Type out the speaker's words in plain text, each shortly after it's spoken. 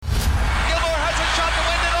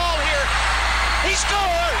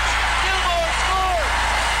scores! Gilmore scores!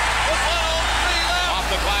 With 1:03 left. Off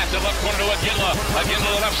the glass, the left corner to Iginla. Iginla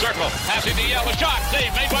to the left circle. Passing to Yell. A shot.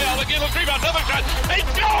 Save made by Yell. Iginla's rebound. Another shot. They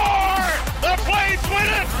score! The Flames win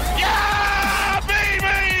it! Yeah,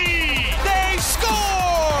 baby! They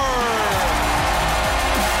score!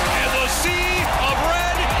 And the sea of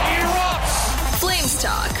red erupts. Flames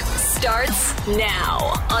Talk starts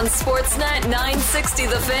now on Sportsnet 960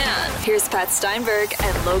 The Fan. Here's Pat Steinberg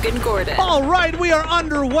and Logan Gordon. All right, we are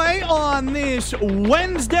underway on this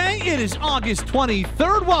Wednesday. It is August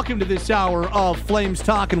 23rd. Welcome to this hour of Flames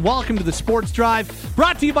Talk and welcome to the Sports Drive,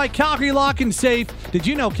 brought to you by Calgary Lock and Safe. Did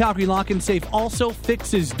you know Calgary Lock and Safe also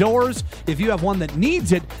fixes doors? If you have one that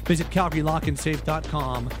needs it, visit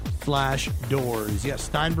calgarylockandsafe.com/doors. Yes,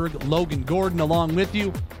 Steinberg, Logan Gordon along with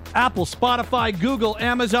you. Apple, Spotify, Google,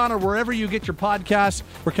 Amazon, or wherever you get your podcasts.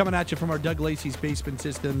 We're coming at you from our Doug Lacey's Basement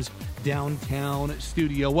Systems downtown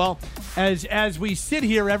studio. Well, as we sit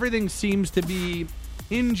here, everything seems to be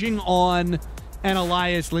hinging on an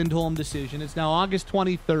Elias Lindholm decision. It's now August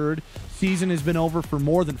 23rd. Season has been over for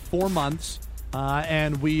more than 4 months.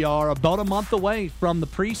 And we are about a month away from the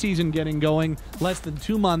preseason getting going, less than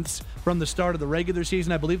 2 months from the start of the regular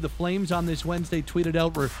season. I believe the Flames on this Wednesday tweeted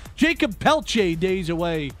out we're Jacob Pelche days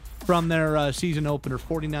away from their season opener,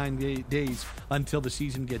 49 days until the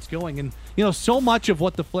season gets going. And, you know, so much of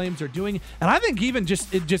what the Flames are doing, and I think even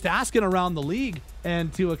just asking around the league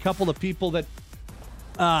and to a couple of people that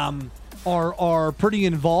are pretty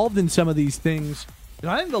involved in some of these things, and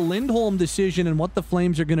I think the Lindholm decision and what the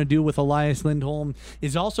Flames are going to do with Elias Lindholm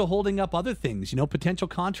is also holding up other things, you know, potential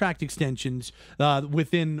contract extensions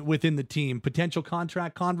within the team, potential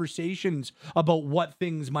contract conversations about what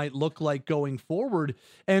things might look like going forward.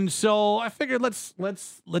 And so I figured let's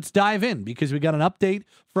dive in because we got an update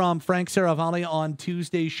from Frank Saravalli on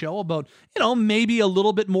Tuesday's show about, you know, maybe a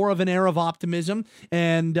little bit more of an air of optimism.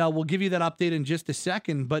 And we'll give you that update in just a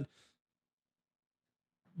second. But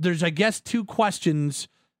there's, I guess, two questions,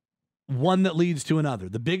 one that leads to another.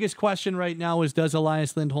 The biggest question right now is, does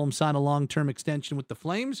Elias Lindholm sign a long-term extension with the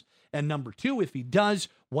Flames? And number two, if he does,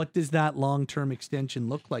 what does that long-term extension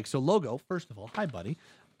look like? So, Logo, first of all, hi, buddy.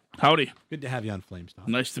 Howdy. Good to have you on Flames Talk.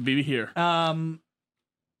 Nice to be here. How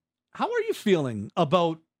are you feeling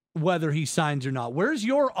about whether he signs or not? Where's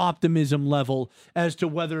your optimism level as to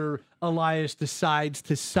whether Elias decides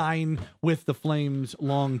to sign with the Flames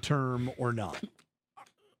long-term or not?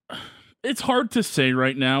 It's hard to say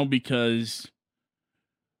right now because,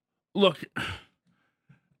 look,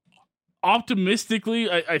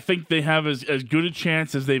 optimistically, I think they have as good a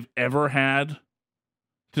chance as they've ever had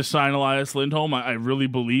to sign Elias Lindholm. I really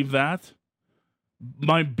believe that.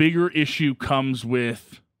 My bigger issue comes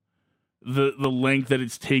with the length that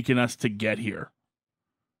it's taken us to get here.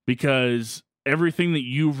 Because everything that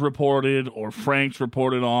you've reported or Frank's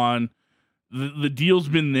reported on, the deal's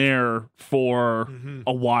been there for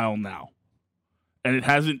a while now. And it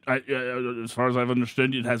hasn't, as far as I've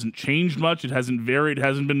understood, it hasn't changed much. It hasn't varied. It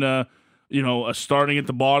hasn't been a starting at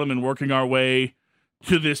the bottom and working our way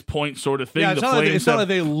to this point sort of thing. Yeah, it's not like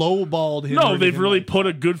they lowballed him. No, they've really put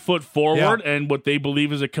a good foot forward and what they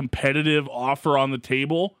believe is a competitive offer on the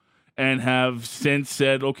table and have since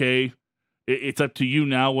said, okay, it's up to you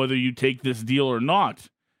now whether you take this deal or not.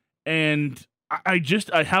 And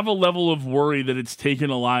I have a level of worry that it's taken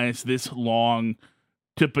Elias this long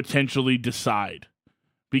to potentially decide,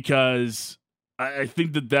 because I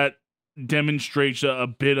think that demonstrates a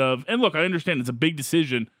bit of, and look, I understand it's a big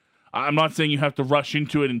decision. I'm not saying you have to rush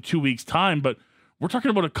into it in 2 weeks' time, but we're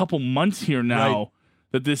talking about a couple months here now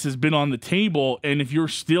that this has been on the table. And if you're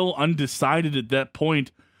still undecided at that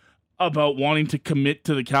point about wanting to commit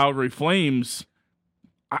to the Calgary Flames,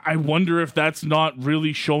 I wonder if that's not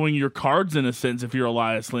really showing your cards in a sense if you're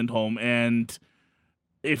Elias Lindholm. And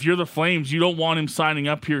if you're the Flames, you don't want him signing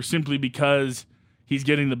up here simply because he's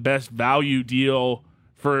getting the best value deal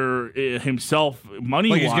for himself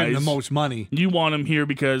money-wise. Like he's getting the most money. You want him here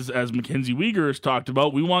because, as Mackenzie Weegar has talked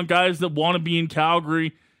about, we want guys that want to be in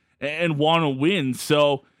Calgary and want to win.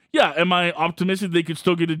 So, yeah, am I optimistic they could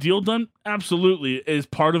still get a deal done? Absolutely. Is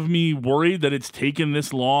part of me worried that it's taken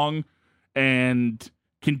this long and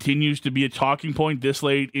continues to be a talking point this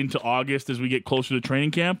late into August as we get closer to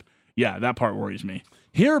training camp? Yeah, that part worries me.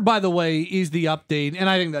 Here, by the way, is the update, and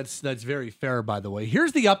I think that's very fair, by the way.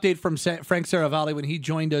 Here's the update from Frank Saravalli when he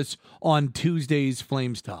joined us on Tuesday's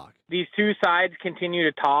Flames Talk. These two sides continue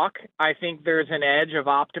to talk. I think there's an edge of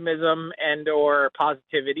optimism and or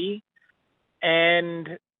positivity.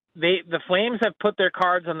 And the Flames have put their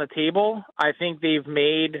cards on the table. I think they've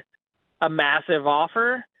made a massive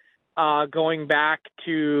offer. going back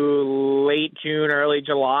to late June, early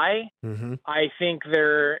July. Mm-hmm. I think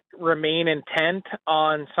they remain intent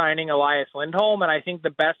on signing Elias Lindholm, and I think the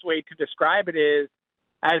best way to describe it is,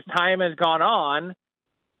 as time has gone on,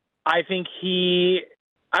 I think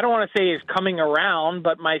I don't want to say is coming around,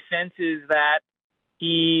 but my sense is that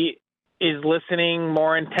he is listening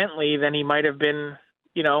more intently than he might have been,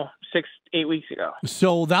 6-8 weeks ago.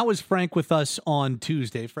 So that was Frank with us on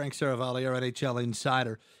Tuesday. Frank Saravalli, our NHL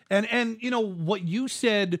insider. And what you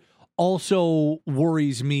said also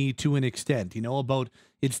worries me to an extent, about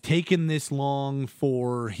it's taken this long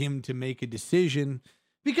for him to make a decision,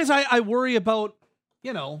 because I worry about,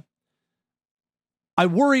 I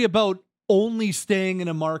worry about only staying in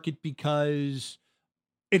a market because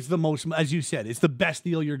it's the most, as you said, it's the best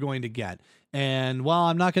deal you're going to get. And while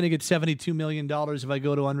I'm not going to get $72 million if I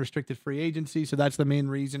go to unrestricted free agency, so that's the main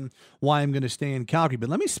reason why I'm going to stay in Calgary. But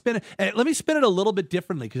let me spin it a little bit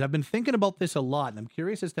differently, because I've been thinking about this a lot, and I'm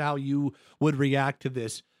curious as to how you would react to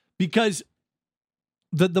this. Because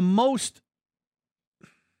the most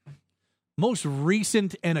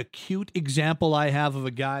recent and acute example I have of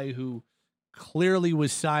a guy who clearly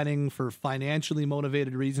was signing for financially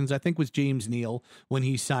motivated reasons, I think, was James Neal when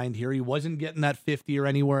he signed here. He wasn't getting that 50 or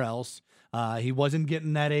anywhere else. He wasn't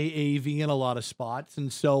getting that AAV in a lot of spots.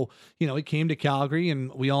 And so, he came to Calgary,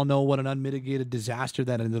 and we all know what an unmitigated disaster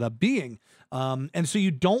that ended up being. And so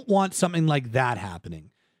you don't want something like that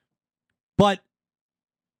happening. But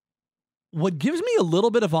what gives me a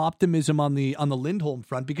little bit of optimism on the Lindholm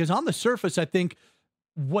front, because on the surface, I think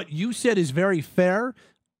what you said is very fair.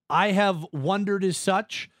 I have wondered as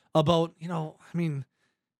such about,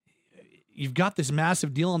 you've got this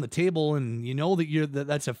massive deal on the table, and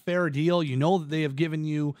that's a fair deal. That they have given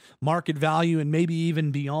you market value and maybe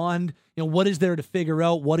even beyond. What is there to figure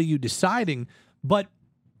out? What are you deciding? But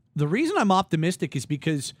the reason I'm optimistic is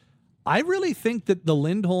because I really think that the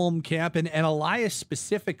Lindholm camp and Elias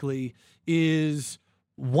specifically is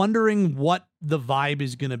wondering what the vibe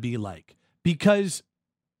is going to be like, because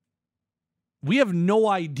we have no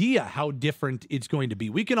idea how different it's going to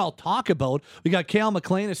be. We can all talk about, we got Cale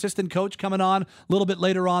McLean, assistant coach, coming on a little bit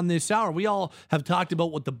later on this hour. We all have talked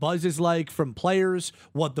about what the buzz is like from players,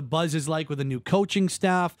 what the buzz is like with a new coaching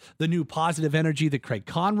staff, the new positive energy that Craig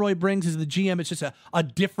Conroy brings as the GM. It's just a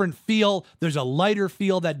different feel. There's a lighter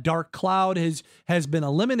feel. That dark cloud has been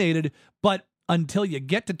eliminated. But until you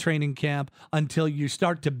get to training camp, until you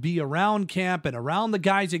start to be around camp and around the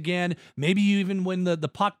guys again, maybe even when the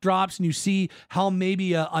puck drops and you see how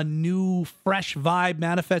maybe a new, fresh vibe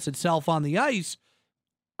manifests itself on the ice,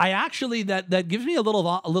 I actually, that gives me a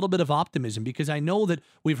little bit of optimism, because I know that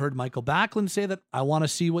we've heard Michael Backlund say that I want to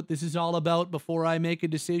see what this is all about before I make a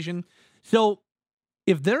decision. So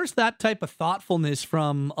if there's that type of thoughtfulness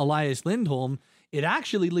from Elias Lindholm, it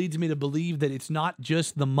actually leads me to believe that it's not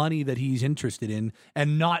just the money that he's interested in,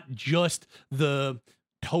 and not just the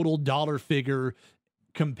total dollar figure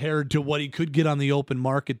compared to what he could get on the open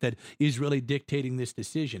market that is really dictating this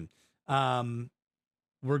decision. We're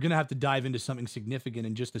going to have to dive into something significant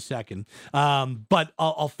in just a second. But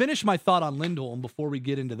I'll finish my thought on Lindholm before we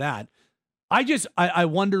get into that. I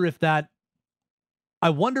wonder if that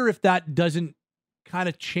doesn't kind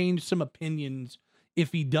of change some opinions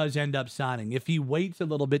if he does end up signing, if he waits a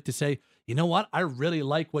little bit to say, you know what, I really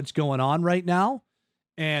like what's going on right now,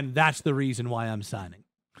 and that's the reason why I'm signing.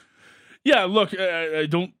 Yeah, look, I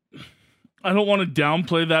don't want to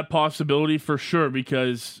downplay that possibility for sure,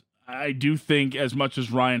 because I do think, as much as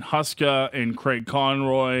Ryan Huska and Craig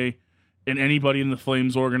Conroy and anybody in the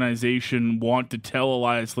Flames organization want to tell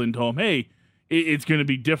Elias Lindholm, hey, it's going to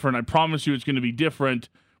be different. I promise you it's going to be different.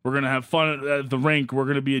 We're going to have fun at the rink. We're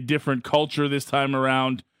going to be a different culture this time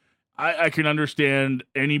around. I can understand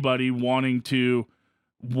anybody wanting to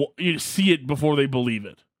see it before they believe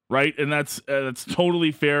it, right? And that's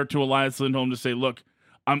totally fair to Elias Lindholm to say, look,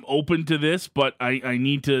 I'm open to this, but I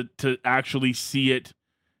need to actually see it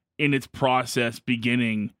in its process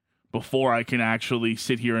beginning before I can actually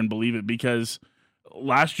sit here and believe it. Because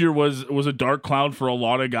last year was a dark cloud for a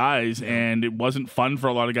lot of guys, and it wasn't fun for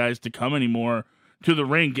a lot of guys to come anymore to the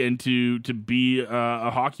rink and to be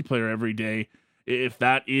a hockey player every day. If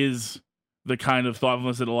that is the kind of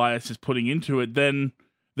thoughtfulness that Elias is putting into it, then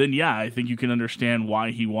yeah, I think you can understand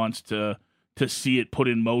why he wants to see it put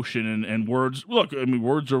in motion. And words, look, I mean,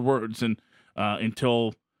 words are words, and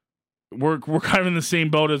until we're kind of in the same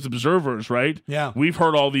boat as observers, right? Yeah, we've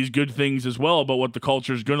heard all these good things as well about what the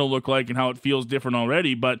culture is going to look like and how it feels different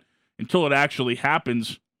already, but until it actually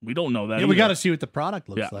happens, We don't know that. Yeah, we got to see what the product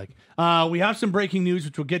looks like. We have some breaking news,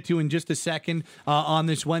 which we'll get to in just a second on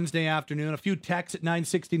this Wednesday afternoon. A few texts at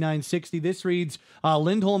 960. This reads,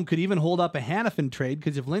 Lindholm could even hold up a Hanifin trade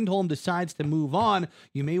because if Lindholm decides to move on,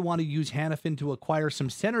 you may want to use Hanifin to acquire some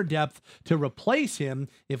center depth to replace him.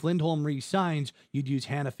 If Lindholm re-signs, you'd use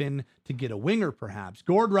Hanifin to get a winger, perhaps.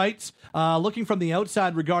 Gord writes, looking from the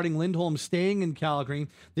outside regarding Lindholm staying in Calgary,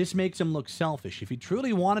 this makes him look selfish. If he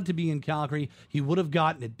truly wanted to be in Calgary, he would have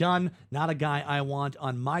gotten it done. Not a guy I want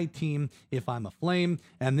on my team if I'm a Flame.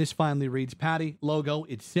 And this finally reads, Patty, logo,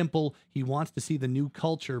 it's simple. He wants to see the new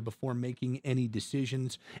culture before making any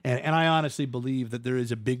decisions. And I honestly believe that there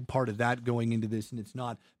is a big part of that going into this, and it's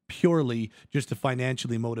not purely just a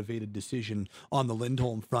financially motivated decision on the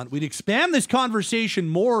Lindholm front. We'd expand this conversation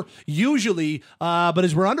more usually, but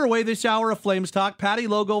as we're underway this hour of Flames Talk, Patty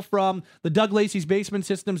Logo from the Doug Lacey's Basement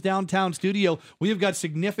Systems downtown studio, we have got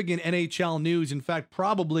significant NHL news. In fact,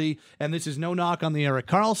 probably, and this is no knock on the Erik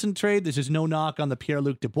Karlsson trade, this is no knock on the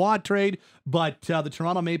Pierre-Luc Dubois trade, but the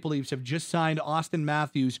Toronto Maple Leafs have just signed Auston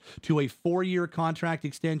Matthews to a 4-year contract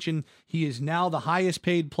extension. He is now the highest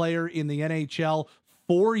paid player in the NHL.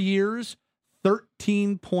 4 years,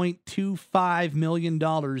 $13.25 million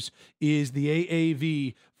is the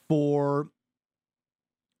AAV for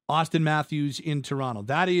Auston Matthews in Toronto.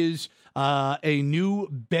 That is a new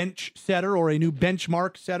bench setter or a new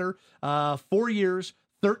benchmark setter. 4 years,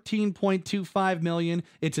 $13.25 million.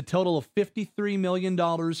 It's a total of $53 million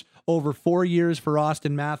over 4 years for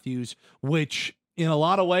Auston Matthews, which in a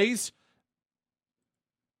lot of ways,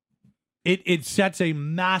 it sets a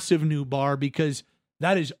massive new bar because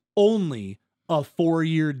that is only a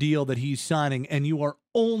 4-year deal that he's signing, and you are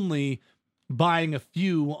only buying a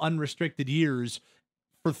few unrestricted years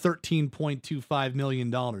for $13.25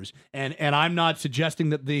 million. And I'm not suggesting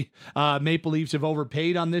that the Maple Leafs have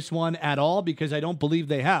overpaid on this one at all, because I don't believe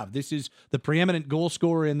they have. This is the preeminent goal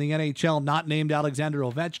scorer in the NHL, not named Alexander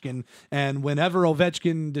Ovechkin. And whenever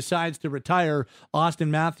Ovechkin decides to retire, Auston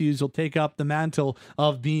Matthews will take up the mantle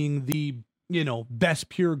of being the best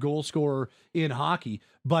pure goal scorer in hockey.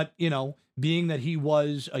 But, being that he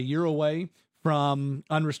was a year away from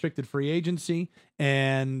unrestricted free agency,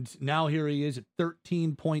 and now here he is at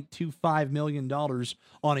 $13.25 million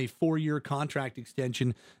on a 4-year contract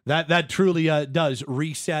extension, that truly does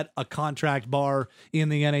reset a contract bar in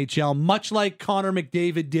the NHL, much like Connor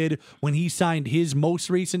McDavid did when he signed his most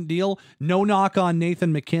recent deal. No knock on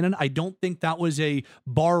Nathan McKinnon. I don't think that was a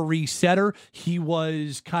bar resetter. He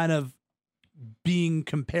was kind of being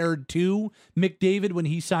compared to McDavid when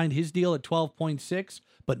he signed his deal at 12.6,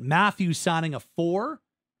 but Matthews signing a 4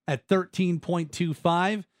 at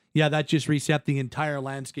 13.25. Yeah, that just reset the entire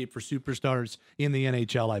landscape for superstars in the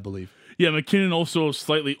NHL, I believe. Yeah, McKinnon also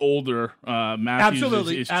slightly older.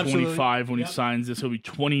 Matthews is 25 when he signs this. He'll be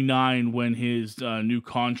 29 when his new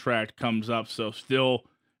contract comes up. So still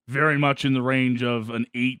very much in the range of an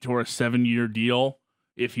 8 or a 7-year deal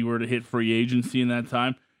if he were to hit free agency in that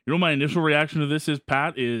time. You know, my initial reaction to this is,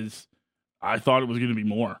 Pat, is I thought it was going to be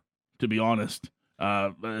more, to be honest.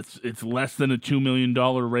 It's less than a $2 million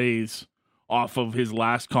raise off of his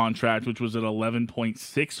last contract, which was at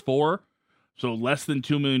 11.64. So less than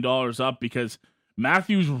 $2 million up, because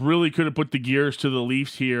Matthews really could have put the gears to the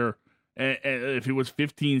Leafs here. If it was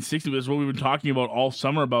 15, 16, that's what we've been talking about all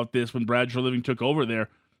summer about this when Brad Treliving took over there.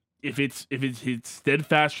 If it's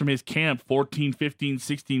steadfast from his camp, 14, 15,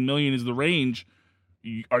 16 million is the range.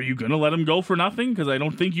 Are you going to let him go for nothing? Because I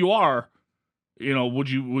don't think you are.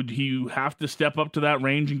 Would he have to step up to that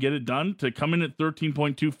range and get it done to come in at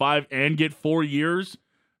 13.25 and get 4 years?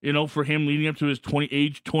 For him leading up to his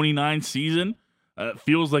 29 season,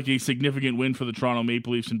 feels like a significant win for the Toronto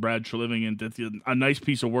Maple Leafs and Brad Treliving, and that's a nice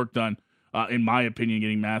piece of work done, in my opinion,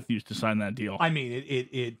 getting Matthews to sign that deal. I mean,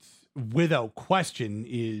 it's without question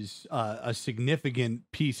is a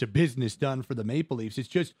significant piece of business done for the Maple Leafs. It's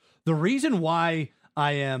just the reason why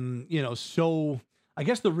I am, so I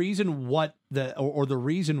guess the reason the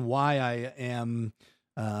reason why I am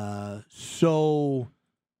so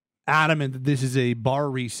adamant that this is a bar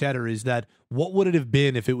resetter is that what would it have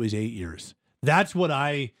been if it was 8 years? That's what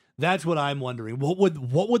I'm wondering. What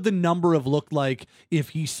would the number have looked like if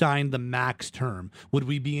he signed the max term? Would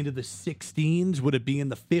we be into the 16s? Would it be in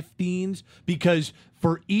the 15s? Because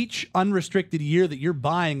for each unrestricted year that you're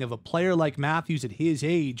buying of a player like Matthews at his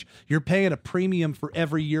age, you're paying a premium for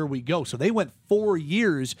every year we go. So they went 4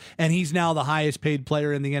 years, and he's now the highest paid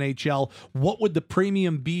player in the NHL. What would the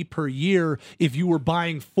premium be per year if you were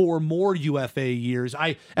buying 4 more UFA years?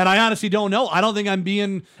 I honestly don't know. I don't think I'm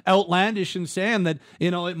being outlandish in saying that,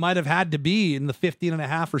 it might have had to be in the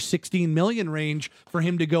 15.5 or 16 million range for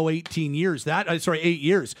him to go 18 years. 8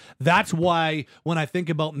 years. That's why when I think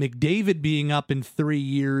about McDavid being up in 3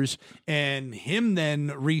 years and him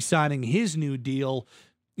then re-signing his new deal,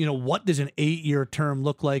 what does an 8-year term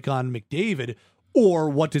look like on McDavid? Or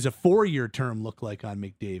what does a 4-year term look like on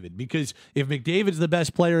McDavid? Because if McDavid's the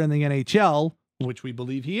best player in the NHL, which we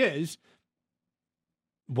believe he is,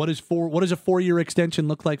 what does a 4-year extension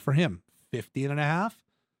look like for him? 15.5?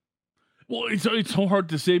 Well, it's so hard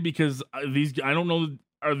to say because I don't know,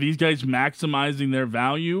 are these guys maximizing their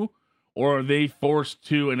value, or are they forced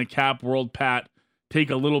to, in a cap world, Pat, take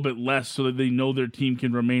a little bit less so that they know their team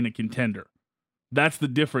can remain a contender? That's the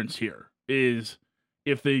difference here, is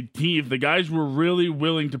if the guys were really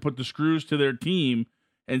willing to put the screws to their team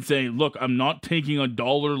and say, look, I'm not taking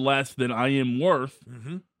 $1 less than I am worth,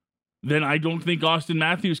 then I don't think Auston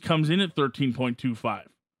Matthews comes in at 13.25.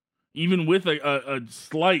 Even with a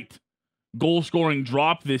slight goal-scoring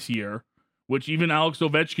drop this year, which even Alex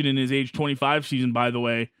Ovechkin in his age 25 season, by the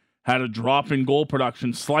way, had a drop in goal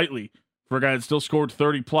production slightly for a guy that still scored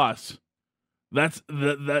 30+.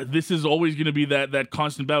 This is always going to be that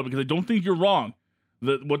constant battle, because I don't think you're wrong.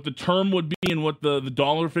 What the term would be and what the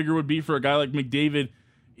dollar figure would be for a guy like McDavid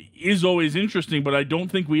is always interesting, but I don't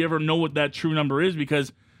think we ever know what that true number is,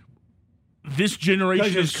 because this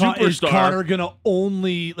generation of superstar. Is Connor going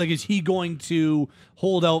to is he going to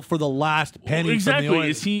hold out for the last penny? Exactly. From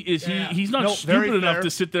the He's not stupid enough to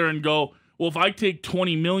sit there and go, well, if I take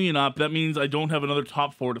 $20 million up, that means I don't have another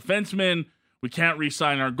top 4 defenseman. We can't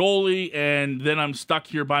re-sign our goalie, and then I'm stuck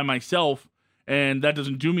here by myself, and that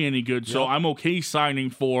doesn't do me any good. So I'm okay signing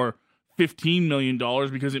for $15 million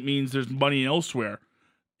because it means there's money elsewhere.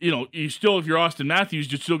 You still, if you're Auston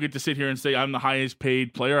Matthews, you still get to sit here and say, I'm the highest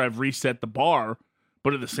paid player. I've reset the bar.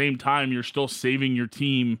 But at the same time, you're still saving your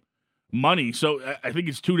team money. So I think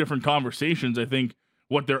it's two different conversations. I think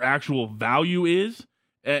what their actual value is.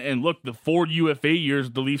 And look, the 4 UFA years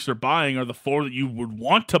the Leafs are buying are the 4 that you would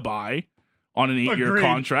want to buy on an 8-year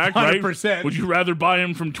contract, 100%. Right? Would you rather buy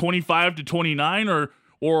him from 25 to 29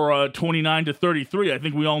 or 29 to 33? I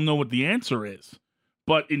think we all know what the answer is.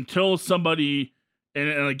 But until somebody...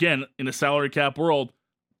 And again, in a salary cap world,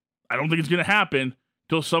 I don't think it's going to happen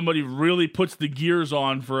until somebody really puts the gears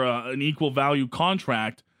on for an equal value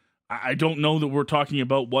contract. I don't know that we're talking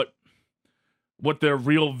about what their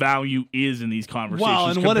real value is in these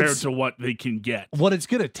conversations compared to what they can get. What it's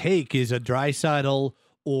going to take is a Draisaitl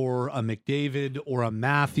or a McDavid or a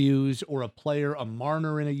Matthews or a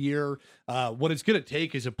Marner in a year. What it's going to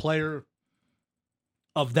take is a player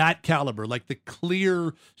of that caliber, like the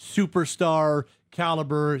clear superstar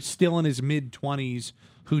caliber, still in his mid-20s,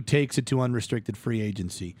 who takes it to unrestricted free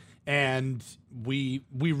agency. And we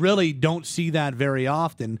really don't see that very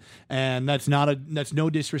often, and that's no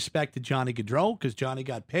disrespect to Johnny Gaudreau, because Johnny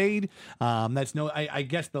got paid. I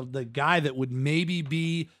guess the guy that would maybe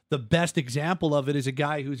be the best example of it is a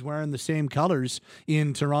guy who's wearing the same colors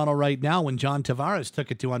in Toronto right now when John Tavares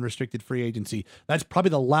took it to unrestricted free agency. That's probably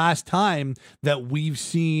the last time that we've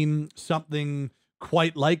seen something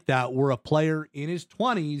quite like that, where a player in his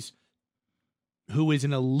 20s who is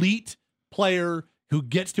an elite player who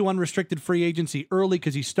gets to unrestricted free agency early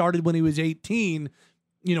because he started when he was 18,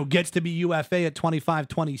 gets to be UFA at 25,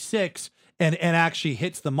 26 and actually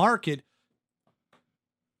hits the market.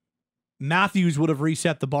 Matthews would have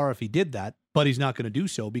reset the bar if he did that, but he's not going to do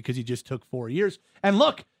so because he just took 4 years. And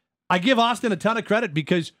look, I give Auston a ton of credit,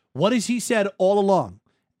 because what has he said all along?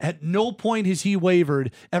 At no point has he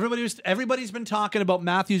wavered. Everybody's been talking about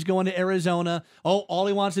Matthews going to Arizona. Oh, all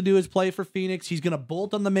he wants to do is play for Phoenix. He's going to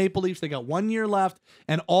bolt on the Maple Leafs. They got 1 year left.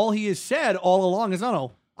 And all he has said all along is,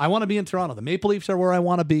 no, I want to be in Toronto. The Maple Leafs are where I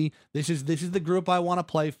want to be. This is the group I want to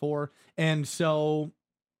play for. And so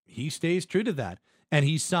he stays true to that. And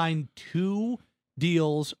he signed 2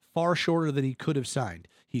 deals far shorter than he could have signed.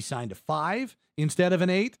 He signed a 5 instead of an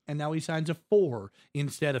 8, and now he signs a 4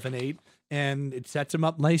 instead of an 8. And it sets him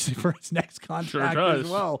up nicely for his next contract as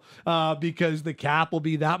well, because the cap will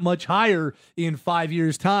be that much higher in 5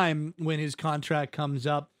 years' time when his contract comes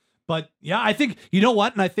up. But yeah, I think, you know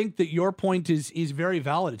what? And I think that your point is very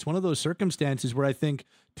valid. It's one of those circumstances where I think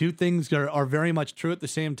 2 things are very much true at the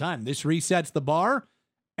same time. This resets the bar,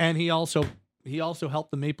 and he also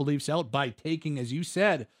helped the Maple Leafs out by taking, as you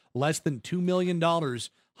said, less than $2 million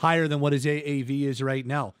higher than what his AAV is right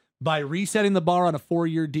now. By resetting the bar on a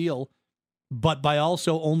 4-year deal, but by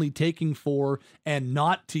also only taking 4 and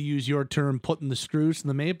not, to use your term, putting the screws in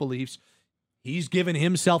the Maple Leafs, he's given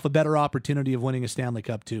himself a better opportunity of winning a Stanley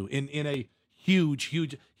Cup too. In a huge,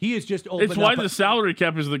 he is just opened It's why up the salary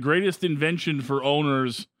cap is the greatest invention for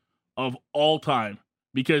owners of all time.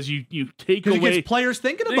 Because you take away... It gets players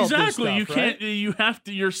thinking about this stuff, you can't, right? you have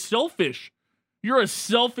to, you're selfish. You're a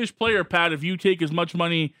selfish player, Pat, if you take as much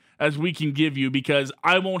money as we can give you, because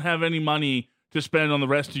I won't have any money to spend on the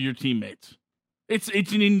rest of your teammates. It's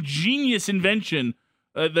an ingenious invention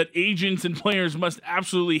that agents and players must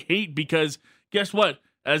absolutely hate, because guess what?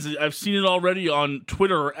 As I've seen it already on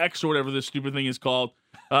Twitter or X or whatever this stupid thing is called.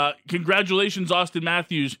 Congratulations, Auston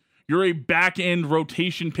Matthews. You're a back-end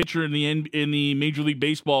rotation pitcher in the Major League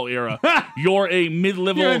Baseball era. You're a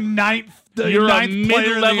mid-level. You're a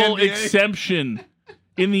mid-level exception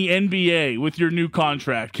in the NBA with your new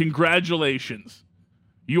contract. Congratulations.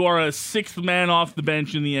 You are a 6th man off the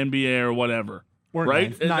bench in the NBA or whatever. Or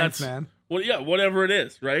right? ninth man. Well, yeah, whatever it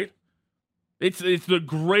is, right? It's the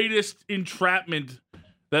greatest entrapment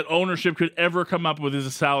that ownership could ever come up with, is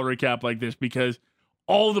a salary cap like this, because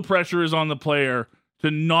all the pressure is on the player to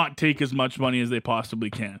not take as much money as they possibly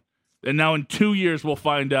can. And now in 2 years, we'll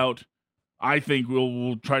find out. I think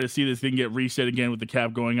we'll try to see this thing get reset again with the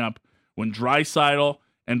cap going up when Draisaitl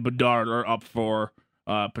and Bedard are up for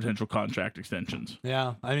potential contract extensions.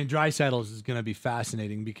 Yeah, I mean, Draisaitl is going to be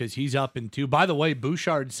fascinating because he's up in 2. By the way,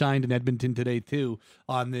 Bouchard signed in Edmonton today too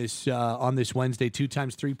on this Wednesday. 2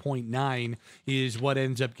 times 3.9 is what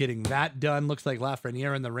ends up getting that done. Looks like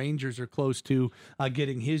Lafreniere and the Rangers are close to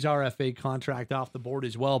getting his RFA contract off the board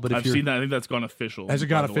as well. But I've seen that. I think that's gone official. Has it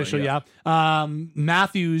gone official? Way, yeah.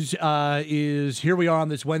 Matthews is here. We are on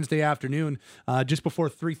this Wednesday afternoon, just before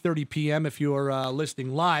 3:30 p.m. If you're listening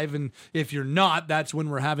live, and if you're not, that's when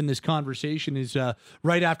we're having this conversation. Is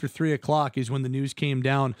right after 3 o'clock is when the news came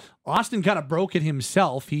down. Auston kind of broke it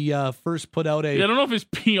himself. He first put out I don't know if his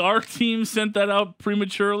PR team sent that out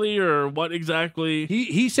prematurely or what exactly.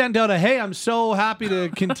 He sent out a, hey, I'm so happy to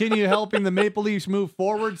continue helping the Maple Leafs move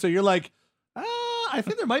forward. So you're like, I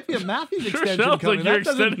think there might be a Matthews extension coming. Like you're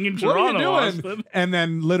extending in Toronto, what are you doing? Auston? And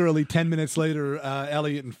then literally 10 minutes later,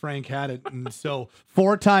 Elliot and Frank had it. And so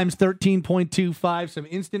 4 times 13.25, some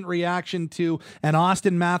instant reaction to an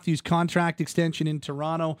Auston Matthews contract extension in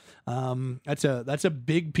Toronto. That's a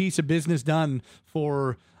big piece of business done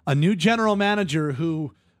for a new general manager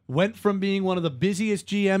who went from being one of the busiest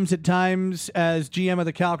GMs at times as GM of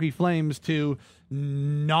the Calgary Flames to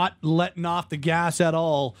not letting off the gas at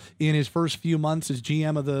all in his first few months as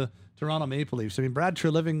GM of the Toronto Maple Leafs. I mean, Brad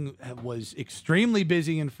Treliving was extremely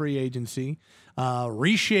busy in free agency,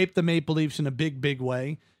 reshaped the Maple Leafs in a big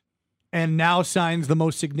way, and now signs the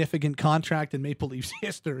most significant contract in Maple Leafs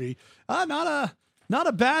history. Not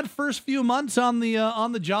a bad first few months on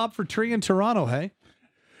the job for Tree in Toronto, hey?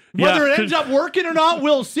 Whether it ends up working or not,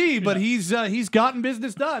 we'll see. But he's gotten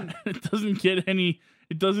business done. It doesn't get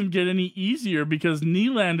any easier because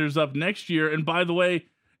Nylander's up next year, and by the way,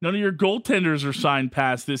 none of your goaltenders are signed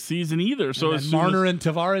past this season either. So Marner and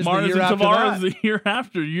Tavares the year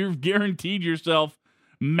after, you've guaranteed yourself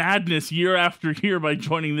madness year after year by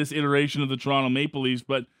joining this iteration of the Toronto Maple Leafs.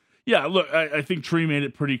 But yeah, look, I think Tree made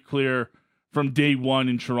it pretty clear from day one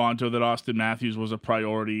in Toronto that Auston Matthews was a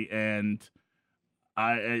priority, and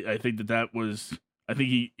I think that was. I think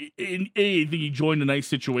he joined a nice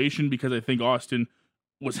situation because I think Auston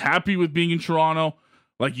was happy with being in Toronto.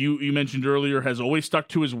 Like you mentioned earlier, has always stuck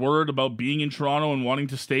to his word about being in Toronto and wanting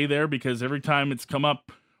to stay there, because every time it's come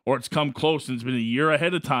up or it's come close and it's been a year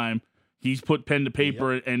ahead of time, he's put pen to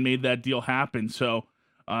paper and made that deal happen. So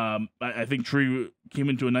I think Tree came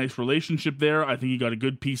into a nice relationship there. I think he got a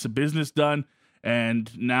good piece of business done, and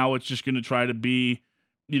now it's just going to try to be,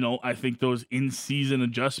 I think those in-season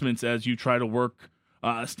adjustments as you try to work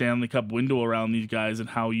a Stanley Cup window around these guys and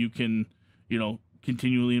how you can,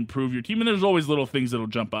 continually improve your team. And there's always little things that'll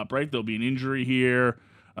jump up, right? There'll be an injury here.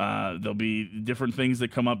 There'll be different things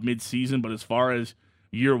that come up mid-season. But as far as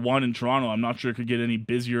year one in Toronto, I'm not sure it could get any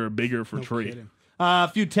busier or bigger for Tree. A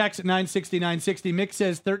few texts at 960. Mick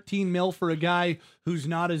says 13 mil for a guy who's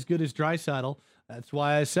not as good as Draisaitl. That's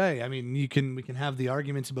why I say, I mean, we can have the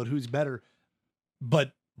arguments about who's better,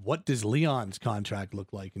 but what does Leon's contract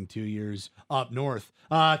look like in 2 years up north?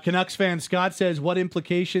 Canucks fan Scott says, what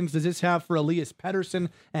implications does this have for Elias Pettersson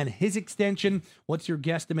and his extension? What's your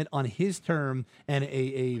guesstimate on his term and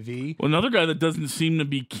AAV? Well, another guy that doesn't seem to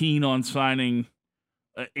be keen on signing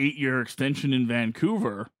an 8-year extension in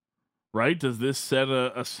Vancouver, right? Does this set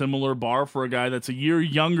a similar bar for a guy that's a year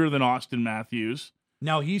younger than Auston Matthews?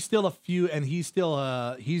 Now he's still he's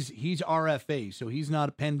RFA, so he's not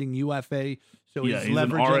a pending UFA. So Yeah, he's he's an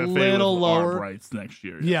leverage a RFA little with lower. arm rights next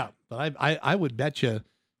year. Yeah, but I would bet you,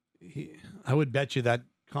 that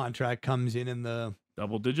contract comes in the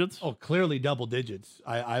Double digits? Oh, clearly double digits.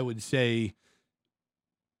 I would say,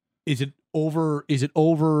 is it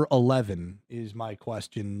over 11 is my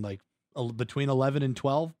question, like between 11 and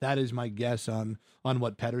 12? That is my guess on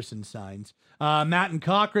what Pettersson signs. Matt and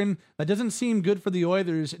Cochran, that doesn't seem good for the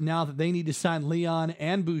Oilers now that they need to sign Leon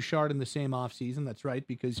and Bouchard in the same offseason. That's right,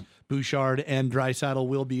 because Bouchard and Draisaitl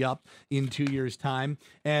will be up in 2 years' time.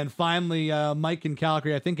 And finally, Mike in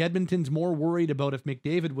Calgary, I think Edmonton's more worried about if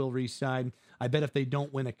McDavid will re-sign. I bet if they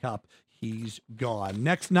don't win a cup, he's gone.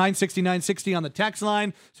 Next, 960 on the text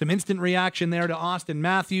line. Some instant reaction there to Auston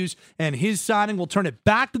Matthews and his signing. We'll turn it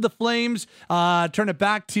back to the Flames, turn it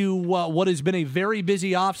back to what has been a very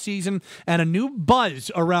busy offseason and a new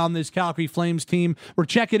buzz around this Calgary Flames team. We're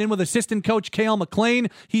checking in with assistant coach Cale McLean.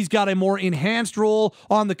 He's got a more enhanced role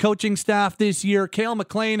on the coaching staff this year. Cale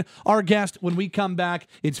McLean, our guest when we come back.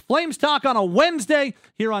 It's Flames Talk on a Wednesday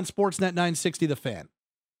here on Sportsnet 960 The Fan.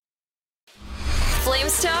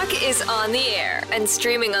 Flames Talk is on the air and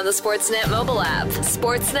streaming on the Sportsnet mobile app.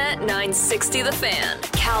 Sportsnet 960 The Fan,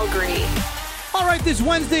 Calgary. All right, this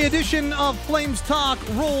Wednesday edition of Flames Talk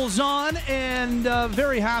rolls on, and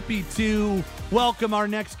very happy to welcome our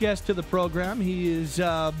next guest to the program. He is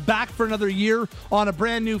back for another year on a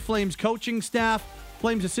brand new Flames coaching staff.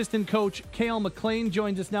 Flames assistant coach Cale McLean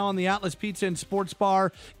joins us now on the Atlas Pizza and Sports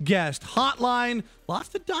Bar guest hotline. Lots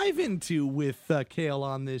to dive into with Cale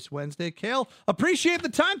on this Wednesday. Cale, appreciate the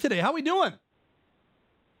time today. How we doing?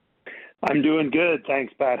 I'm doing good.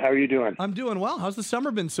 Thanks, Pat. How are you doing? I'm doing well. How's the summer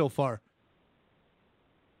been so far?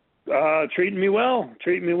 Treating me well,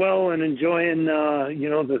 and enjoying,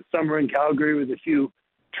 the summer in Calgary with a few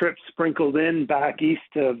trips sprinkled in back east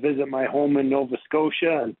to visit my home in Nova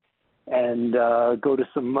Scotia and go to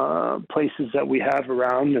some places that we have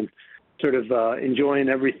around and sort of enjoying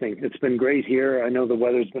everything. It's been great here. I know the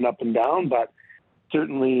weather's been up and down, but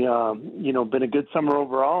certainly, been a good summer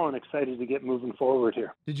overall and excited to get moving forward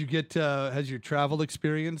here. Did you get, has your travel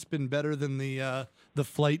experience been better than the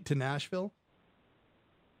flight to Nashville?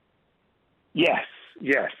 Yes.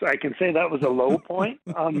 I can say that was a low point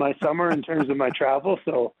on my summer in terms of my travel,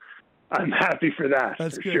 so I'm happy for that.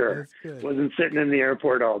 That's for good. sure. That's good. Wasn't sitting in the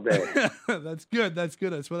airport all day. That's good. That's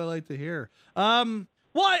what I like to hear. Well,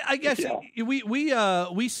 I guess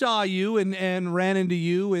we saw you and ran into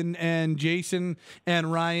you and Jason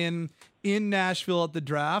and Ryan in Nashville at the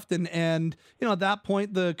draft, and at that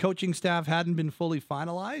point the coaching staff hadn't been fully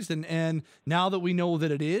finalized, and now that we know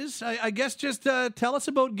that it is, I guess just tell us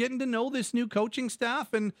about getting to know this new coaching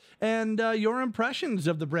staff and your impressions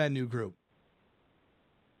of the brand new group.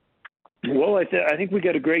 Well, I think we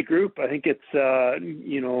got a great group. I think it's,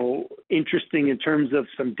 interesting in terms of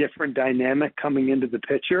some different dynamic coming into the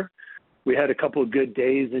picture. We had a couple of good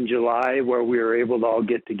days in July where we were able to all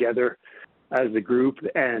get together as a group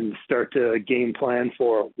and start to game plan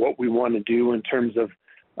for what we want to do in terms of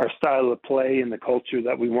our style of play and the culture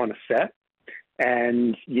that we want to set.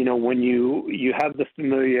 And, when you have the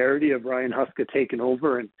familiarity of Ryan Huska taking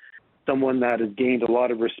over and someone that has gained a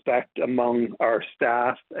lot of respect among our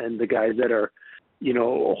staff and the guys that are,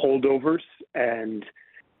 holdovers. And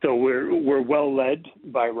so we're well led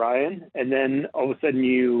by Ryan. And then all of a sudden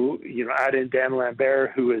you add in Dan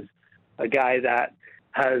Lambert, who is a guy that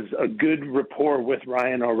has a good rapport with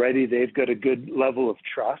Ryan already. They've got a good level of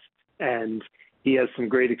trust, and he has some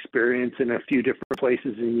great experience in a few different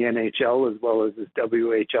places in the NHL as well as his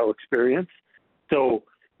WHL experience. So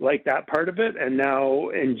like that part of it, and now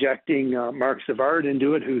injecting Mark Savard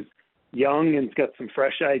into it, who's young and's got some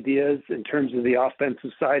fresh ideas in terms of the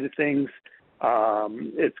offensive side of things.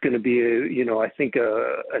 It's going to be, I think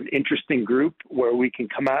an interesting group where we can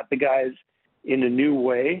come at the guys in a new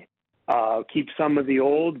way, keep some of the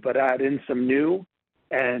old, but add in some new,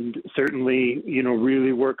 and certainly,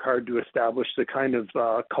 really work hard to establish the kind of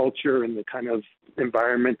culture and the kind of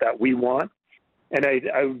environment that we want. And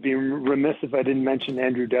I would be remiss if I didn't mention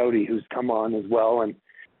Andrew Doughty, who's come on as well and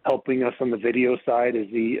helping us on the video side as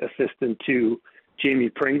the assistant to Jamie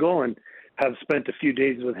Pringle, and have spent a few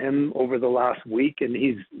days with him over the last week. And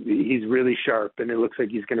he's really sharp, and it looks like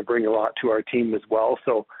he's going to bring a lot to our team as well.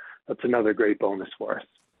 So that's another great bonus for us.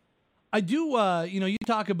 I do, you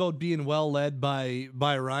talk about being well led by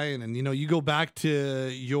Ryan, and, you go back to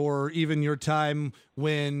your time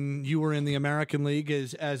when you were in the American League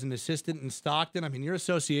as an assistant in Stockton. I mean, your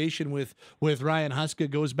association with Ryan Huska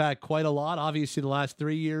goes back quite a lot. Obviously, the last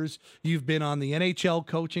 3 years you've been on the NHL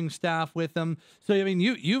coaching staff with him. So, I mean,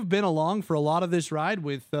 you've been along for a lot of this ride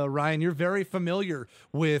with Ryan. You're very familiar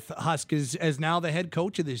with Huska as now the head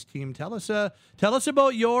coach of this team. Tell us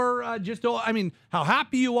about your how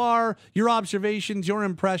happy you are, your observations, your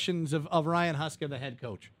impressions of Ryan Huska, the head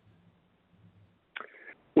coach.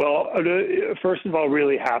 Well, first of all,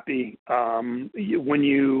 really happy. When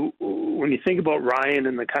you think about Ryan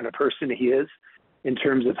and the kind of person he is, in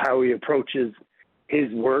terms of how he approaches his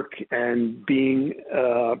work and being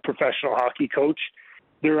a professional hockey coach,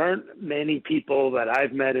 there aren't many people that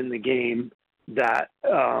I've met in the game that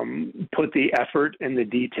put the effort and the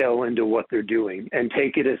detail into what they're doing and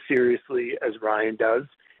take it as seriously as Ryan does.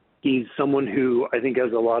 He's someone who I think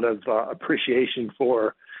has a lot of appreciation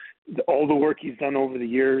for all the work he's done over the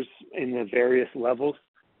years in the various levels,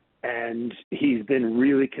 and he's been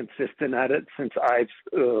really consistent at it since I've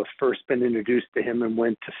first been introduced to him and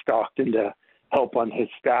went to Stockton to help on his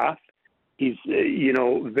staff. He's,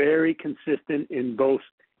 very consistent in both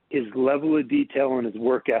his level of detail and his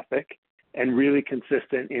work ethic, and really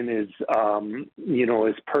consistent in his,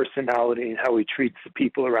 his personality and how he treats the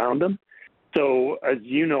people around him. So, as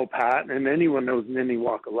you know, Pat, and anyone knows in any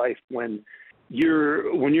walk of life, when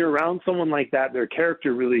you're around someone like that, their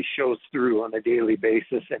character really shows through on a daily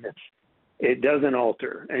basis, and it doesn't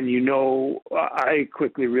alter. And I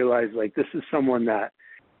quickly realized, like, this is someone that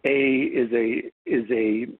is a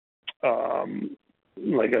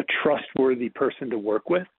trustworthy person to work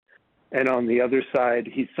with, and on the other side,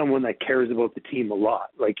 he's someone that cares about the team a lot.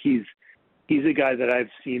 Like, he's a guy that I've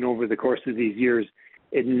seen over the course of these years.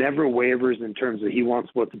 It never wavers in terms of he wants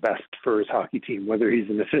what's best for his hockey team, whether he's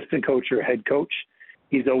an assistant coach or a head coach.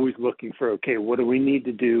 He's always looking for, okay, what do we need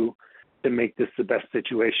to do to make this the best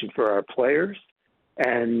situation for our players?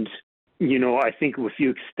 And, I think if you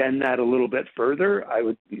extend that a little bit further, I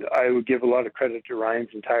would give a lot of credit to Ryan's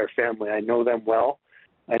entire family. I know them well.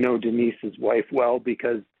 I know Denise's wife well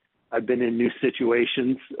because I've been in new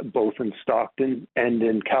situations, both in Stockton and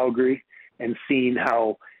in Calgary, and seen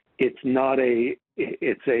how it's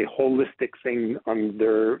a holistic thing on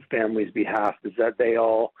their family's behalf, is that they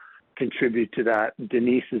all contribute to that.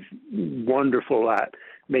 Denise is wonderful at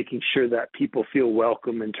making sure that people feel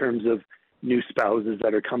welcome in terms of new spouses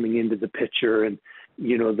that are coming into the picture. And,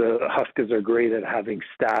 the Huskas are great at having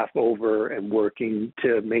staff over and working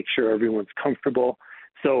to make sure everyone's comfortable.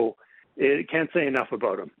 So it can't say enough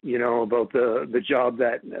about him, about the job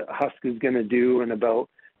that Huska is going to do, and about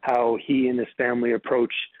how he and his family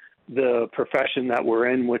approach the profession that we're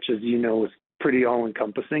in, which, as you know, is pretty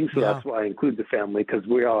all-encompassing. So That's why I include the family, because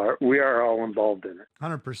we are all involved in it.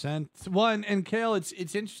 100%. Well, and Cale,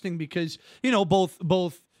 it's interesting because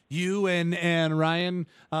both you and Ryan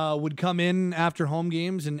would come in after home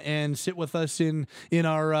games and sit with us in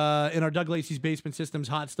our Doug Lacey's Basement Systems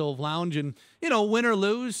Hot Stove Lounge, and win or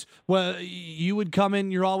lose, well, you would come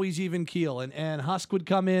in, you're always even keel, and Husk would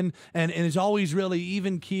come in and is always really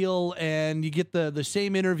even keel, and you get the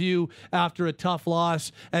same interview after a tough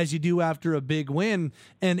loss as you do after a big win,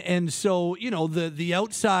 and so the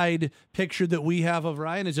outside picture that we have of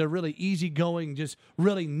Ryan is a really easygoing, just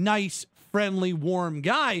really nice, friendly, warm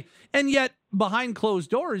guy. And yet behind closed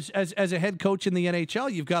doors, as a head coach in the NHL,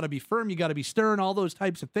 you've got to be firm, you got to be stern, all those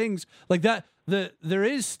types of things like that. There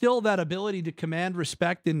is still that ability to command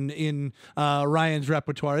respect in Ryan's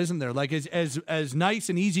repertoire, isn't there? Like, as nice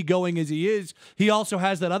and easygoing as he is, he also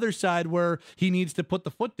has that other side where he needs to put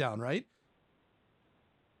the foot down, right?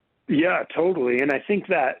 Yeah, totally. And I think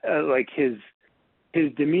that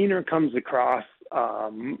his demeanor comes across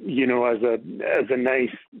as a nice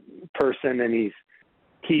person, and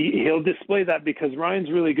he'll display that because Ryan's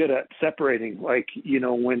really good at separating. Like,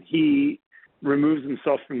 when he removes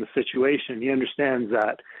himself from the situation, he understands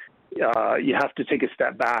that you have to take a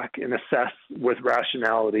step back and assess with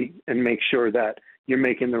rationality and make sure that you're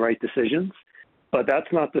making the right decisions. But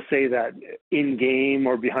that's not to say that in game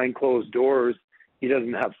or behind closed doors he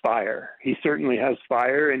doesn't have fire. He certainly has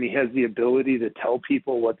fire, and he has the ability to tell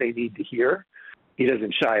people what they need to hear. He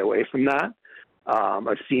doesn't shy away from that.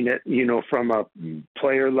 I've seen it, from a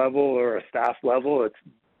player level or a staff level. It's,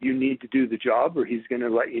 you need to do the job, or he's going to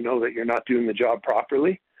let you know that you're not doing the job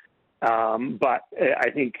properly. But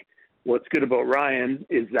I think what's good about Ryan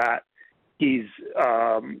is that he's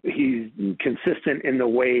consistent in the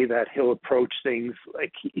way that he'll approach things.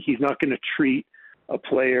 Like, he's not going to treat a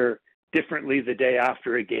player differently the day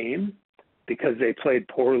after a game because they played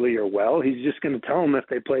poorly or well. He's just going to tell them if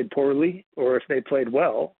they played poorly or if they played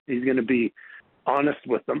well. He's going to be honest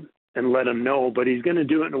with them and let them know, but he's going to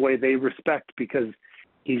do it in a way they respect, because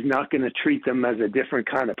he's not going to treat them as a different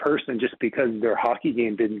kind of person just because their hockey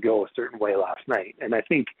game didn't go a certain way last night. And I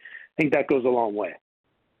think that goes a long way.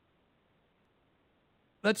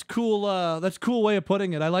 That's cool. That's a cool way of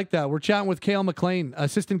putting it. I like that. We're chatting with Cale McLean,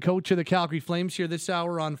 assistant coach of the Calgary Flames, here this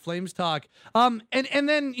hour on Flames Talk. And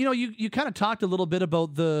then you kind of talked a little bit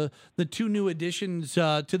about the two new additions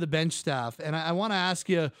to the bench staff, and I want to ask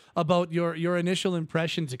you about your initial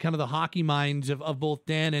impressions of kind of the hockey minds of both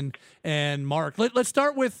Dan and Mark. Let's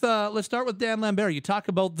start with Dan Lambert. You talk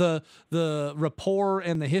about the rapport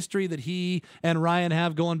and the history that he and Ryan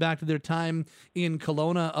have going back to their time in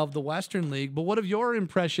Kelowna of the Western League. But what have your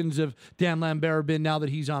impressions of Dan Lambert been now that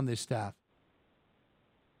he's on this staff?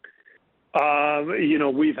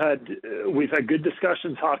 We've had good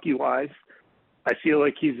discussions hockey wise. I feel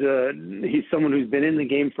like he's someone who's been in the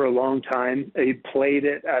game for a long time. He played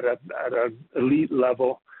it at a elite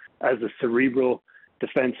level as a cerebral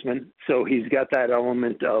defenseman, so he's got that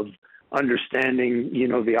element of understanding,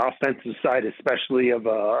 the offensive side, especially of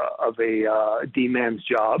a D-man's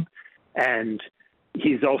job, and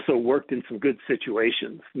he's also worked in some good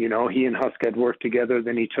situations. He and Husk had worked together.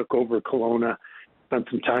 Then he took over Kelowna, spent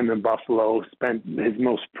some time in Buffalo, spent his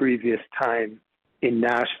most previous time in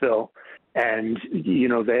Nashville. And,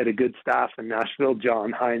 they had a good staff in Nashville.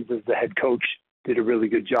 John Hines, as the head coach, did a really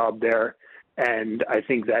good job there. And I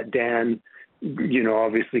think that Dan,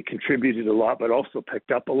 obviously contributed a lot, but also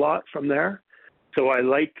picked up a lot from there. So I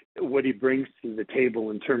like what he brings to the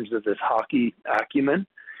table in terms of this hockey acumen.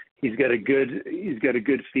 He's got a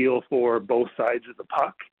good feel for both sides of the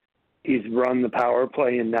puck. He's run the power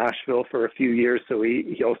play in Nashville for a few years, so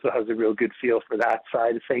he also has a real good feel for that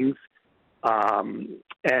side of things.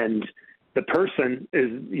 And the person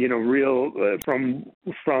is, real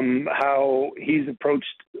from how he's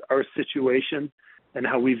approached our situation and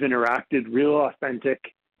how we've interacted, real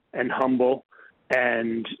authentic and humble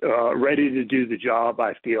and ready to do the job,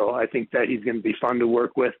 I feel. I think that he's going to be fun to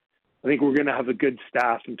work with. I think we're going to have a good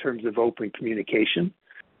staff in terms of open communication,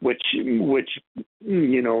 which that's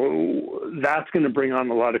going to bring on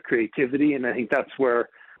a lot of creativity. And I think that's where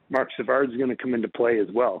Mark Savard is going to come into play as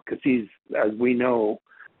well, because he's, as we know,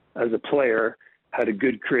 as a player, had a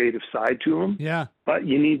good creative side to him. Yeah. But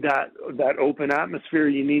you need that open atmosphere.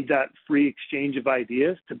 You need that free exchange of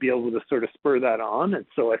ideas to be able to sort of spur that on. And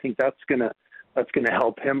so I think that's going to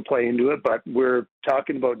help him play into it. But we're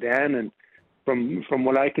talking about Dan, and from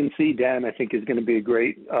what I can see, Dan, I think, is going to be a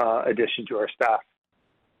great addition to our staff.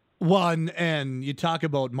 One, and you talk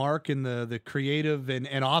about Mark and the creative and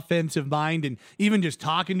offensive mind, and even just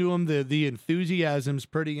talking to him, the enthusiasm's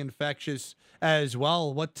pretty infectious as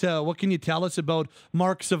well. What can you tell us about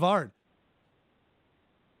Mark Savard?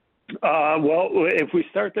 Well, if we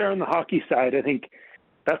start there on the hockey side, I think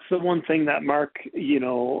that's the one thing that Mark,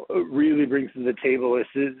 really brings to the table is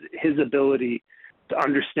his ability to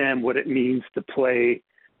understand what it means to play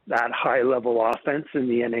that high level offense in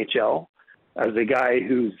the NHL as a guy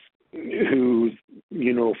who's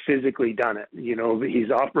physically done it.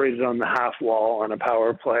 He's operated on the half wall on a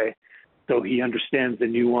power play, so he understands the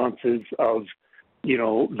nuances of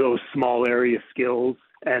those small area skills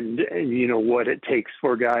and what it takes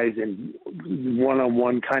for guys in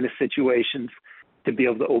one-on-one kind of situations to be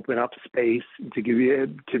able to open up space, to be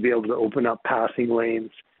able to open up passing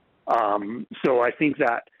lanes. So I think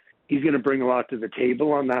that he's going to bring a lot to the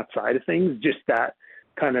table on that side of things, just that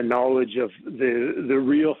kind of knowledge of the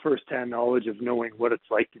real firsthand knowledge of knowing what it's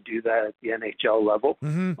like to do that at the NHL level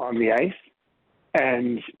on the ice.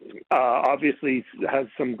 And obviously has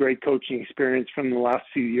some great coaching experience from the last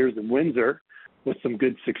few years in Windsor with some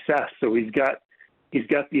good success. So he's got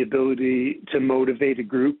the ability to motivate a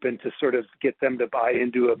group and to sort of get them to buy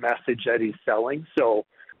into a message that he's selling. So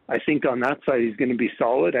I think on that side, he's going to be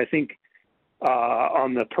solid. I think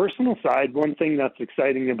on the personal side, one thing that's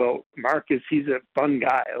exciting about Mark is he's a fun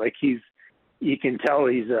guy. Like you can tell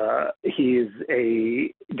he is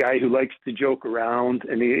a guy who likes to joke around,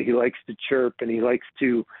 and he likes to chirp, and he likes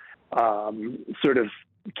to sort of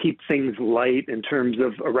keep things light in terms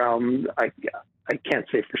of around, I can't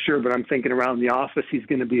say for sure, but I'm thinking around the office, he's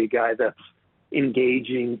going to be a guy that's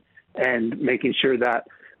engaging and making sure that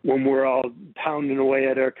when we're all pounding away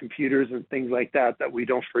at our computers and things like that, that we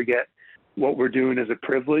don't forget what we're doing is a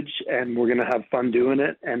privilege, and we're going to have fun doing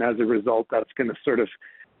it. And as a result, that's going to sort of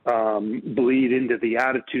bleed into the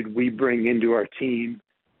attitude we bring into our team.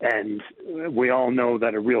 And we all know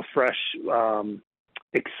that a real fresh,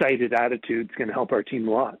 excited attitude is going to help our team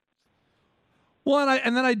a lot. Well,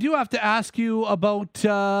 and then I do have to ask you about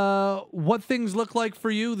what things look like for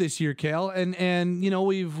you this year, Cale. And you know,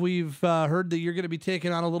 we've heard that you're going to be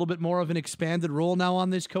taking on a little bit more of an expanded role now on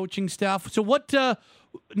this coaching staff. So what,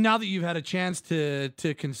 now that you've had a chance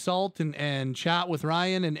to consult and chat with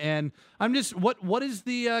Ryan, and I'm just, what does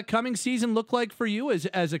the coming season look like for you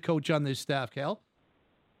as a coach on this staff, Cale?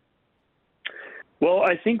 Well,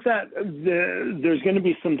 I think that there's going to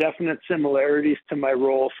be some definite similarities to my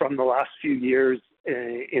role from the last few years,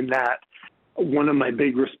 in that one of my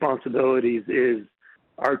big responsibilities is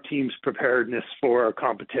our team's preparedness for our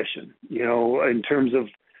competition. You know, in terms of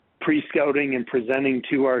pre-scouting and presenting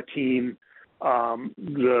to our team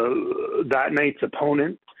that night's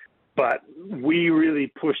opponent, but we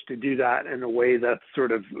really push to do that in a way that's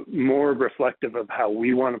sort of more reflective of how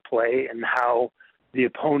we want to play and how the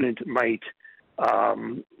opponent might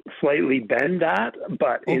slightly bend that,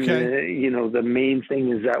 but in the main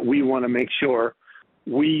thing is that we want to make sure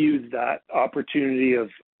we use that opportunity of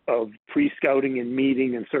pre-scouting and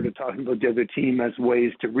meeting and sort of talking about the other team as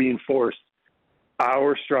ways to reinforce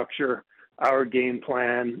our structure, our game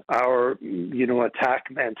plan, our attack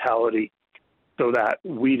mentality, so that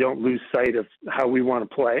we don't lose sight of how we want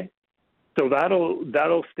to play. So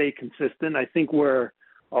that'll stay consistent. I think where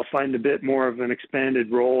I'll find a bit more of an expanded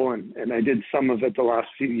role, and I did some of it the last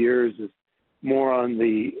few years, is more on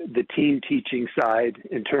the team teaching side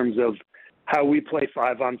in terms of how we play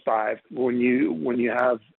 5-on-5. When you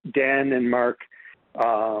have Dan and Mark,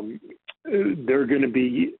 they're going to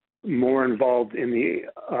be more involved in the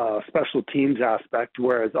special teams aspect,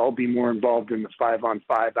 whereas I'll be more involved in the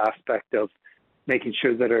 5-on-5 aspect of making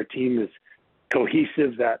sure that our team is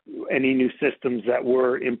cohesive, that any new systems that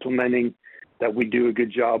we're implementing, that we do a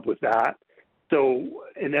good job with that. So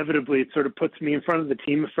inevitably, it sort of puts me in front of the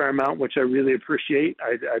team a fair amount, which I really appreciate.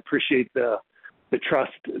 I appreciate the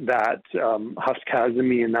trust that Husk has in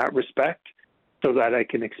me in that respect, so that I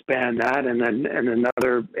can expand that. And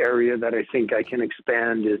another area that I think I can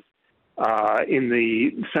expand is in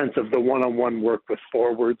the sense of the one-on-one work with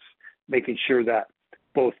forwards, making sure that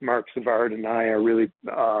both Mark Savard and I are really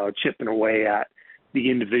chipping away at the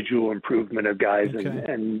individual improvement of guys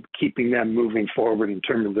and keeping them moving forward in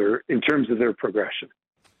terms of their progression.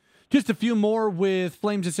 Just a few more with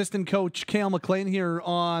Flames assistant coach Cale McLean here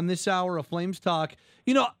on this hour of Flames Talk.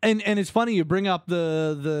 You know, and it's funny you bring up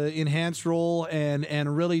the enhanced role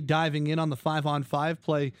and really diving in on the 5-on-5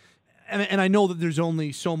 play. And I know that there's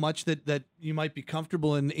only so much that you might be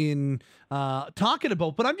comfortable in talking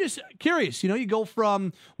about, but I'm just curious. You know, you go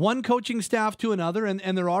from one coaching staff to another,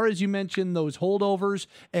 and there are, as you mentioned, those holdovers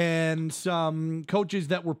and some coaches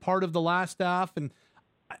that were part of the last staff. And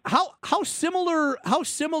how similar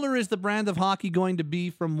is the brand of hockey going to be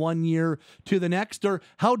from one year to the next, or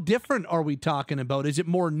how different are we talking about? Is it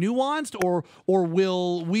more nuanced, or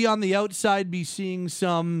will we on the outside be seeing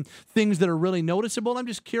some things that are really noticeable? I'm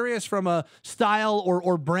just curious from a style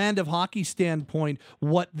or brand of hockey standpoint,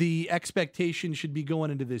 what the expectation should be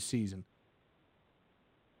going into this season.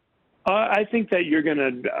 I think that you're going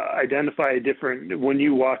to identify when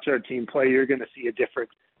you watch our team play, you're going to see a different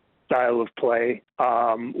style of play,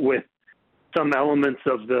 with some elements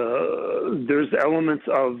of there's elements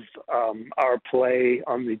of our play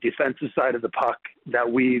on the defensive side of the puck that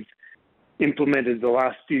we've implemented the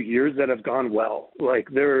last few years that have gone well. Like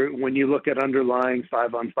when you look at underlying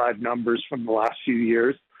 5-on-5 numbers from the last few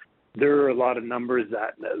years, there are a lot of numbers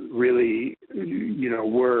that really,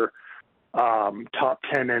 were top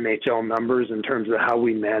 10 NHL numbers in terms of how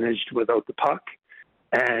we managed without the puck.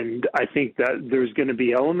 And I think that there's going to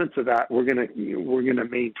be elements of that we're going to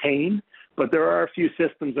maintain, but there are a few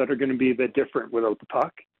systems that are going to be a bit different without the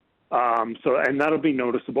puck. And that'll be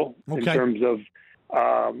noticeable in terms of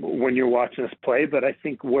when you're watching us play. But I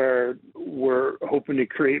think where we're hoping to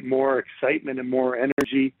create more excitement and more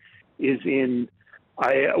energy is we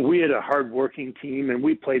had a hardworking team, and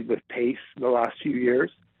we played with pace the last few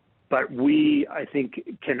years. But we, I think,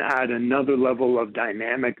 can add another level of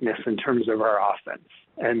dynamicness in terms of our offense.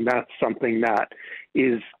 And that's something that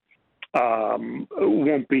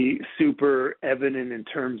won't be super evident in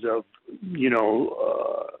terms of,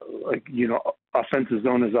 offensive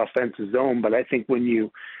zone is offensive zone. But I think when you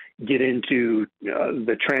get into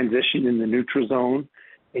the transition in the neutral zone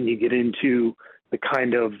and you get into the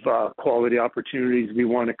kind of quality opportunities we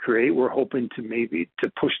want to create, we're hoping to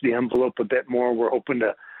push the envelope a bit more. We're hoping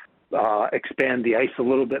to expand the ice a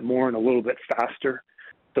little bit more and a little bit faster,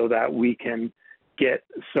 so that we can get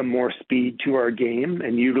some more speed to our game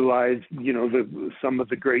and utilize, some of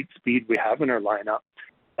the great speed we have in our lineup.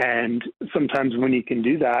 And sometimes when you can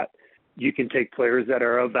do that, you can take players that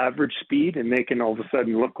are of average speed and they can all of a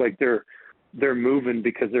sudden look like they're they're moving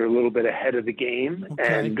because they're a little bit ahead of the game.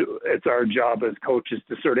 Okay. And it's our job as coaches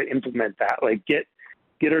to sort of implement that, like get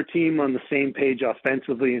our team on the same page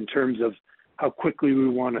offensively in terms of how quickly we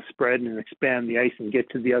want to spread and expand the ice and get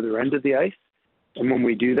to the other end of the ice. And when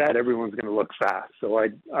we do that, everyone's going to look fast. So I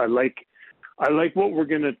like what we're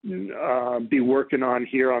going to be working on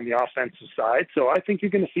here on the offensive side. So I think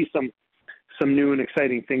you're going to see some new and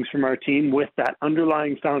exciting things from our team with that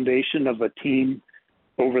underlying foundation of a team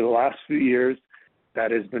over the last few years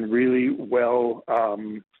that has been really well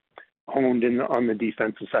honed in on the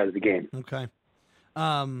defensive side of the game. Okay.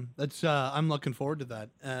 That's I'm looking forward to that.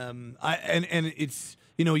 And it's,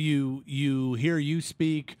 you hear you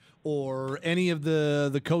speak or any of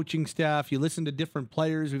the coaching staff, you listen to different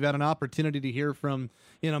players. We've had an opportunity to hear from,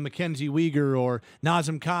 Mackenzie Weegar or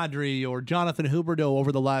Nazem Kadri or Jonathan Huberdeau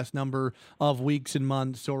over the last number of weeks and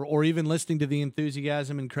months, or even listening to the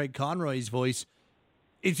enthusiasm in Craig Conroy's voice.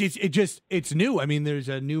 It's new. I mean, there's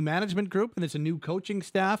a new management group and it's a new coaching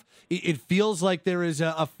staff. It feels like there is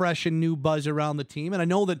a fresh and new buzz around the team. And I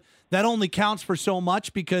know that only counts for so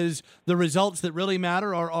much because the results that really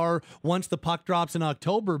matter are once the puck drops in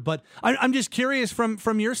October. But I'm just curious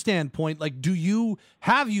from your standpoint, like,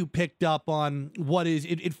 have you picked up on what is,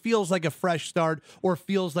 it feels like a fresh start or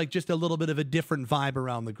feels like just a little bit of a different vibe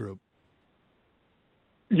around the group?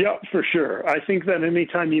 Yeah, for sure. I think that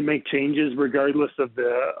anytime you make changes, regardless of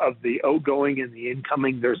the outgoing and the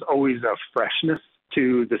incoming, there's always a freshness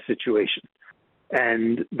to the situation.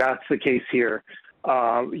 And that's the case here.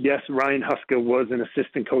 Yes, Ryan Huska was an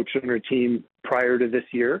assistant coach on our team prior to this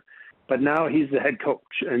year, but now he's the head coach.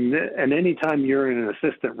 And anytime you're in an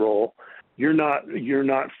assistant role, you're not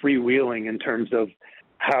freewheeling in terms of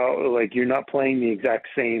how, like, you're not playing the exact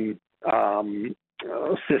same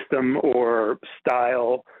system or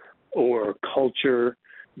style or culture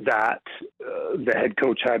that the head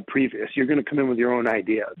coach had previous. You're going to come in with your own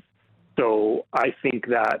ideas. So I think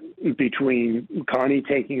that between Connie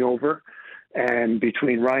taking over and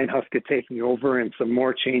between Ryan Huska taking over and some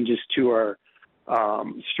more changes to our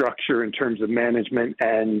structure in terms of management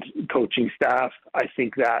and coaching staff, I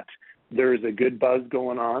think that there's a good buzz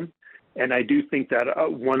going on. And I do think that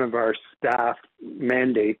one of our staff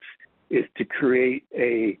mandates is to create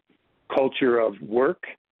a culture of work,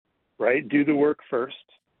 right? Do the work first.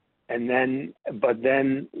 But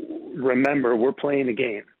then remember, we're playing a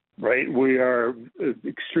game, right? We are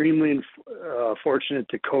extremely fortunate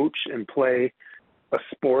to coach and play a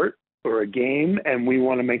sport or a game, and we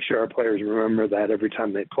want to make sure our players remember that every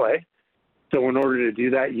time they play. So in order to do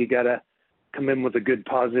that, you got to come in with a good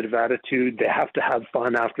positive attitude. They have to have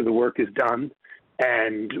fun after the work is done.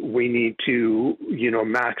 And we need to,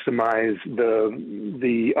 maximize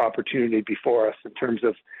the opportunity before us in terms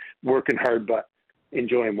of working hard but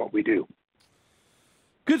enjoying what we do.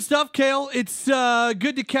 Good stuff, Cale. It's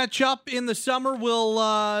good to catch up in the summer.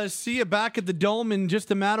 We'll see you back at the Dome in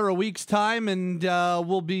just a matter of weeks' time, and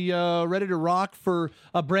we'll be ready to rock for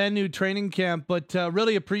a brand new training camp. But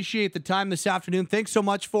really appreciate the time this afternoon. Thanks so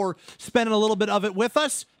much for spending a little bit of it with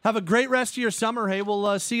us. Have a great rest of your summer. Hey,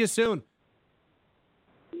 we'll see you soon.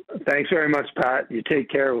 Thanks very much, Pat. You take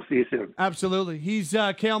care. We'll see you soon. Absolutely. He's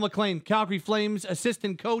Cale McLean, Calgary Flames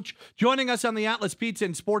assistant coach, joining us on the Atlas Pizza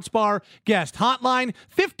and Sports Bar guest hotline.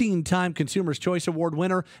 15-time Consumers Choice Award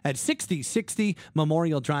winner at 6060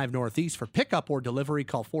 Memorial Drive Northeast. For pickup or delivery,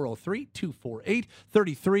 call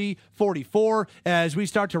 403-248-3344. As we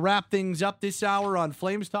start to wrap things up this hour on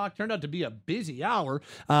Flames Talk, turned out to be a busy hour.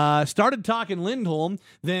 Started talking Lindholm,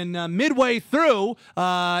 then midway through,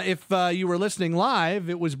 if you were listening live,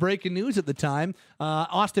 it was breaking news at the time.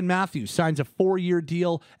 Auston Matthews signs a 4-year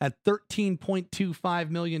deal at $13.25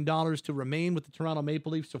 million to remain with the Toronto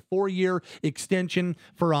Maple Leafs. So 4-year extension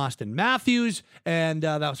for Auston Matthews. And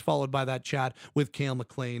that was followed by that chat with Cale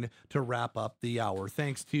McLean to wrap up the hour.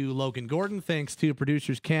 Thanks to Logan Gordon. Thanks to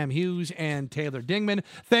producers Cam Hughes and Taylor Dingman.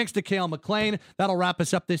 Thanks to Cale McLean. That'll wrap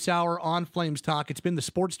us up this hour on Flames Talk. It's been the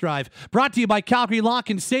Sports Drive, brought to you by Calgary Lock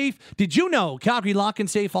and Safe. Did you know Calgary Lock and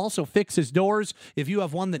Safe also fixes doors? If you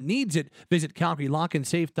have one that needs it, visit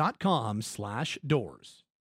CalgaryLockandSafe.com/doors.